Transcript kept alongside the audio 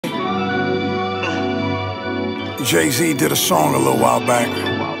Jay-Z did a song a little while back.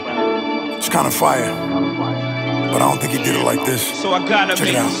 It's kind of fire, but I don't think he did it like this. So I gotta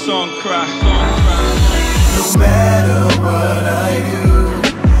make the song cry. No matter what I do,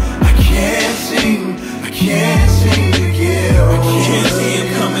 I can't seem to get over. I can't see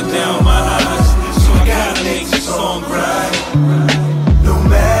it coming down my eyes, so I gotta make the song cry. No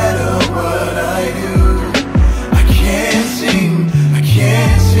matter what I do, I can't seem to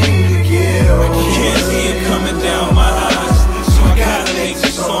get over. I can't see it coming down my eyes, so I gotta make the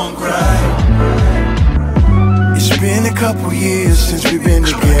song cry. It's been a couple years since we've been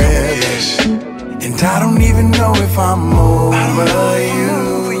together, and I don't even know if I'm over you.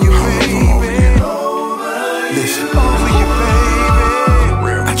 Listen,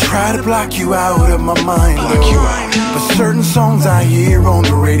 I try to block you out of my mind, but certain songs I hear on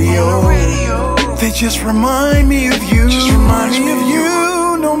the radio, they just remind me of you.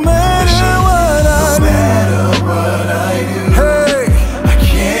 No matter what I do, hey, I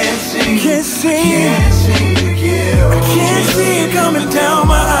can't seem to get over. I can't see it coming down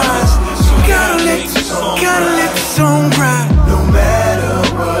my eyes. Gotta let the song cry. No matter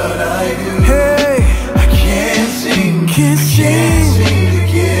what I do, hey, I can't seem to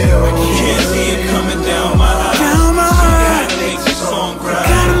get over. I can't see it coming down my eyes, Gotta make the song cry.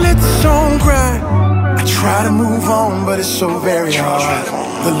 Gotta let the song cry. I try to move on, but it's so very hard.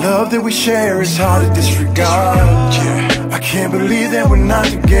 The love that we share is hard to disregard. I can't believe that we're not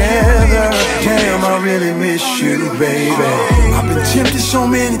together. Damn, I really miss you, baby. I've been tempted so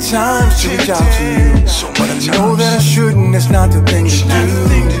many times to reach out to you, but I know that I shouldn't, it's not the thing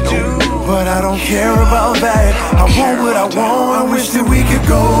to do. But I don't care about that. I want what I want, I wish that we could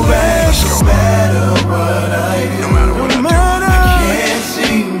go back. No matter what I do, I can't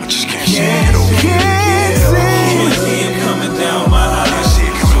seem to get over. Can't see it coming down my eyes,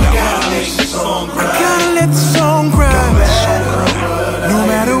 so I gotta make the song cry. Gotta let the song cry. No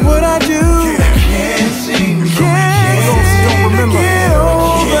matter what I do, I can't seem to Don't remember get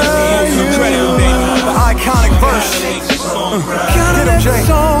over you. the iconic verse. Gotta let the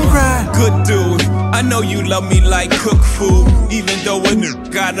song cry. Good dude, I know you love me like cook food, even though a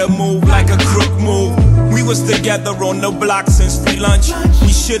nigga gotta move like a crook move. We was together on the block since free lunch. We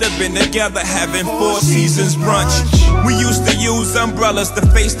should have been together having Four Seasons brunch. We used to use umbrellas to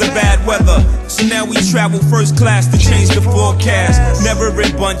face the bad weather, so now we travel first class to change the forecast. Never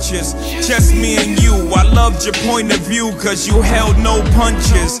in bunches, just me and you. I loved your point of view, cause you held no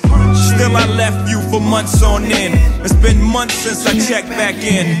punches. Still I left you for months on end. It's been months since I checked back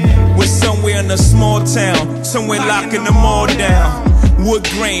in. We're somewhere in a small town, somewhere locking them all down. Wood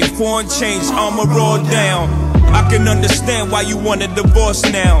grain, foreign change, armor all down. I can understand why you want a divorce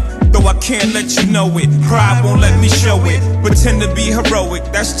now, though I can't let you know it. Pride won't let me show it. Pretend to be heroic,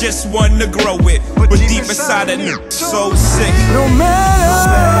 that's just one to grow it. But deep inside it, so sick. No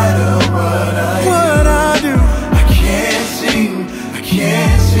matter what I do, I can't seem to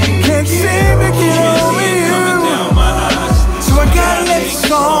get over you. So I gotta let the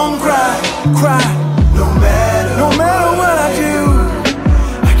song cry. No matter what I do,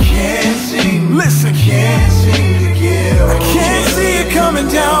 I can't seem to get over. I can't see it coming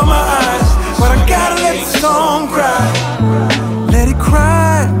down my eyes, but I gotta let the song cry. Let it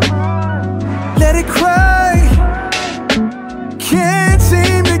cry, let it cry. Can't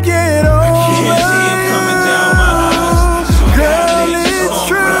seem to get over. I can't see it coming down my eyes, so I gotta Girl, make the it's song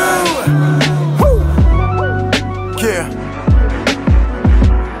true. cry. Yeah.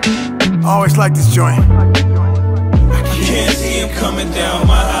 I always like this joint. Can't see it coming down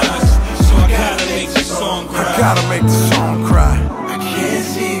my eyes, so I gotta make the song cry. I gotta make the song cry. I can't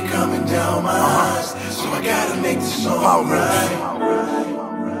see it coming down my eyes, so I gotta make the song Power cry.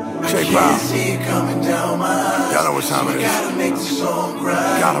 J.Poww. See it coming down my eyes. Y'all know what time it is. Gotta make the song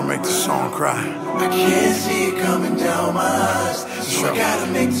cry. Gotta make the song cry. I can't see it coming down my eyes, so I gotta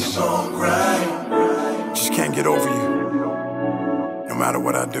make the song cry. Just can't get over you, no matter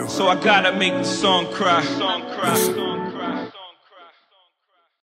what I do. So I gotta make the song cry. Listen.